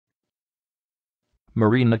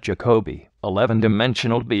Marina Jacobi,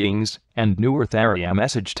 11-dimensional beings, and New Earth Area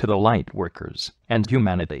message to the light workers and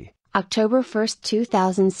humanity. October 1st,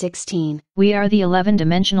 2016. We are the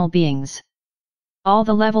 11-dimensional beings. All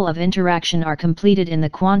the level of interaction are completed in the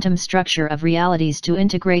quantum structure of realities to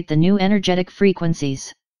integrate the new energetic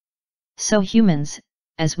frequencies. So humans,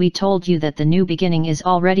 as we told you that the new beginning is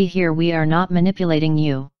already here, we are not manipulating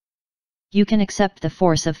you. You can accept the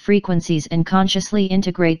force of frequencies and consciously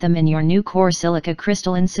integrate them in your new core silica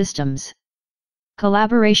crystalline systems.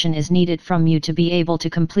 Collaboration is needed from you to be able to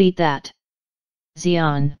complete that.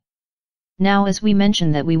 Zee-on. Now, as we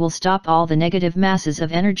mentioned that we will stop all the negative masses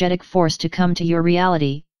of energetic force to come to your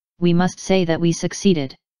reality, we must say that we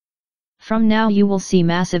succeeded. From now you will see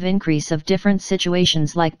massive increase of different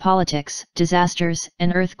situations like politics, disasters,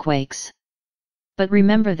 and earthquakes. But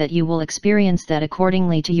remember that you will experience that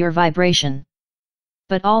accordingly to your vibration.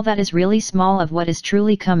 But all that is really small of what is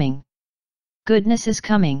truly coming. Goodness is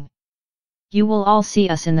coming. You will all see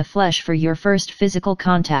us in the flesh for your first physical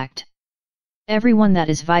contact. Everyone that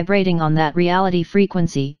is vibrating on that reality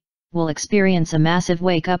frequency, will experience a massive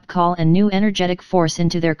wake-up call and new energetic force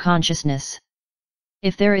into their consciousness.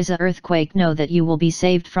 If there is an earthquake, know that you will be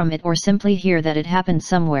saved from it, or simply hear that it happened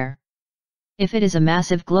somewhere. If it is a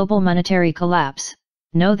massive global monetary collapse,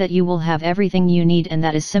 know that you will have everything you need, and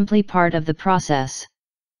that is simply part of the process.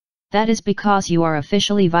 That is because you are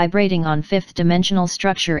officially vibrating on fifth-dimensional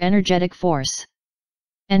structure energetic force.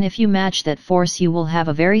 And if you match that force, you will have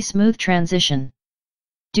a very smooth transition.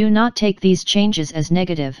 Do not take these changes as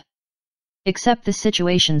negative. Accept the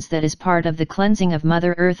situations that is part of the cleansing of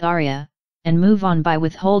Mother Earth Aria, and move on by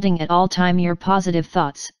withholding at all time your positive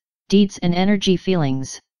thoughts, deeds and energy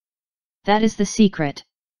feelings. That is the secret.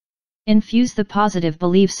 Infuse the positive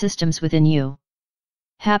belief systems within you.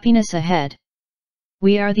 Happiness ahead.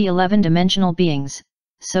 We are the 11-dimensional beings,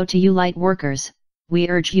 so to you light workers, we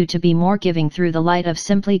urge you to be more giving through the light of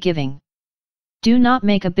simply giving. Do not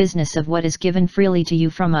make a business of what is given freely to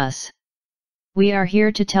you from us. We are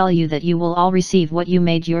here to tell you that you will all receive what you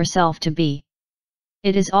made yourself to be.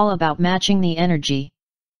 It is all about matching the energy.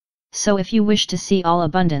 So if you wish to see all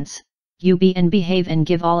abundance, you be and behave and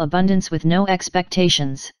give all abundance with no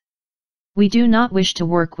expectations. We do not wish to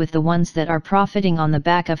work with the ones that are profiting on the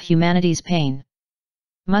back of humanity's pain.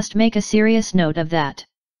 Must make a serious note of that.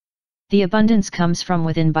 The abundance comes from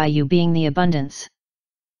within by you being the abundance.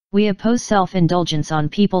 We oppose self-indulgence on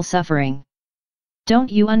people suffering.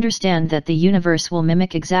 Don't you understand that the universe will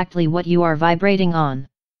mimic exactly what you are vibrating on?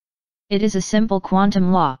 It is a simple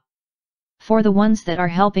quantum law. For the ones that are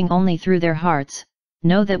helping only through their hearts,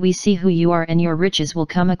 know that we see who you are, and your riches will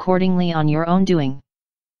come accordingly on your own doing.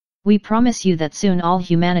 We promise you that soon all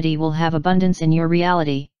humanity will have abundance in your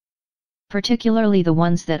reality. Particularly the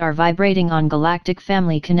ones that are vibrating on galactic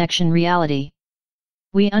family connection reality.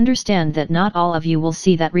 We understand that not all of you will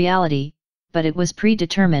see that reality, but it was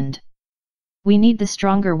predetermined. We need the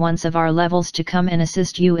stronger ones of our levels to come and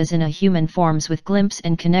assist you as in a human forms with glimpse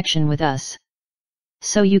and connection with us.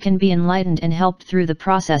 So you can be enlightened and helped through the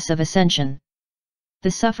process of ascension.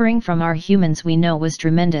 The suffering from our humans we know was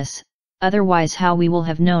tremendous, otherwise how we will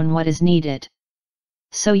have known what is needed.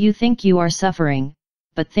 So you think you are suffering,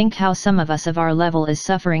 but think how some of us of our level is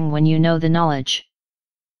suffering when you know the knowledge.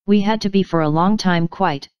 We had to be for a long time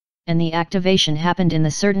quiet, and the activation happened in the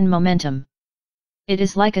certain momentum. It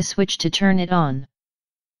is like a switch to turn it on.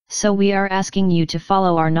 So we are asking you to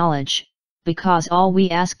follow our knowledge, because all we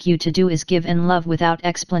ask you to do is give in love without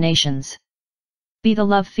explanations. Be the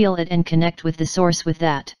love, feel it and connect with the source with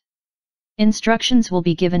that. Instructions will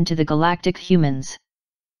be given to the galactic humans.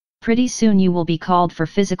 Pretty soon you will be called for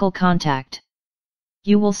physical contact.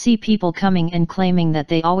 You will see people coming and claiming that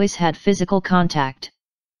they always had physical contact.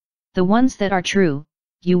 The ones that are true,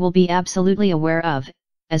 you will be absolutely aware of,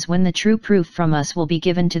 as when the true proof from us will be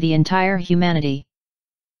given to the entire humanity.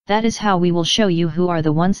 That is how we will show you who are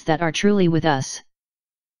the ones that are truly with us.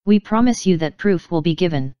 We promise you that proof will be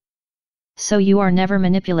given. So you are never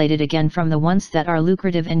manipulated again from the ones that are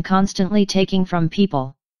lucrative and constantly taking from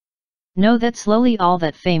people. Know that slowly all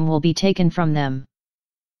that fame will be taken from them.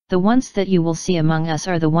 The ones that you will see among us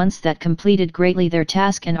are the ones that completed greatly their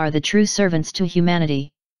task and are the true servants to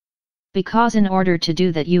humanity. Because in order to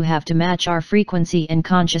do that you have to match our frequency and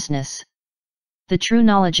consciousness. The true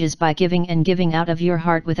knowledge is by giving and giving out of your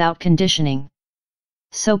heart without conditioning.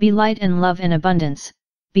 So be light and love in abundance,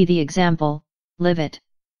 be the example, live it.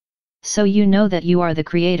 So you know that you are the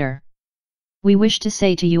creator. We wish to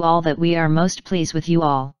say to you all that we are most pleased with you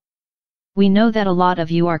all. We know that a lot of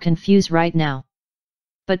you are confused right now.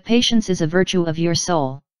 But patience is a virtue of your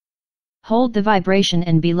soul. Hold the vibration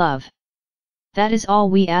and be love. That is all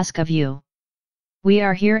we ask of you. We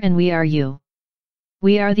are here and we are you.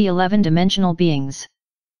 We are the 11-dimensional beings.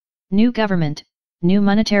 New government, new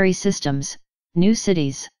monetary systems, new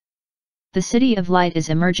cities. The city of light is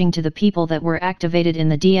emerging to the people that were activated in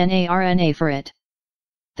the DNA RNA for it.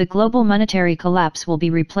 The global monetary collapse will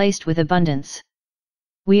be replaced with abundance.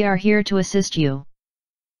 We are here to assist you.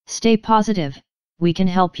 Stay positive, we can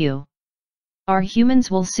help you. Our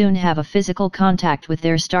humans will soon have a physical contact with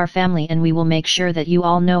their star family and we will make sure that you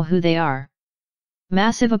all know who they are.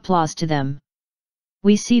 Massive applause to them.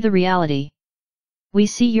 We see the reality. We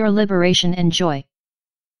see your liberation and joy.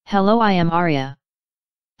 Hello, I am Aria.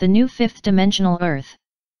 The new 5th dimensional Earth.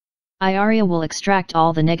 Aria will extract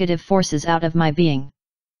all the negative forces out of my being.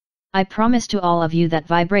 I promise to all of you that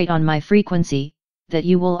vibrate on my frequency, that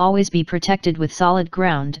you will always be protected with solid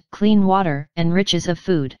ground, clean water, and riches of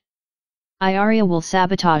food. Aria will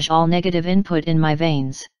sabotage all negative input in my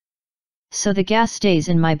veins. So the gas stays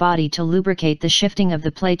in my body to lubricate the shifting of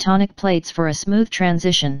the platonic plates for a smooth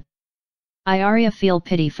transition. Aria feel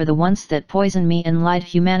pity for the ones that poison me and lied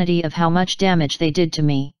humanity of how much damage they did to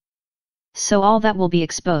me. So all that will be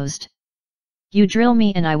exposed. You drill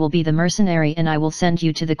me and I will be the mercenary and I will send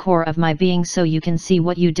you to the core of my being so you can see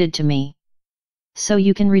what you did to me. So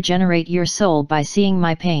you can regenerate your soul by seeing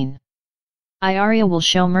my pain. Aria will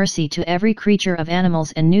show mercy to every creature of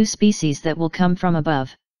animals and new species that will come from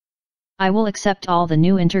above. I will accept all the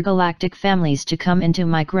new intergalactic families to come into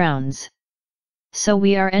my grounds. So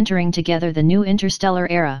we are entering together the new interstellar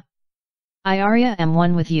era. Aria am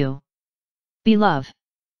one with you. Be love.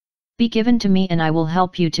 Be given to me and I will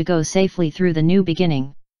help you to go safely through the new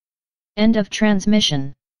beginning. End of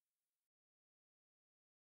transmission.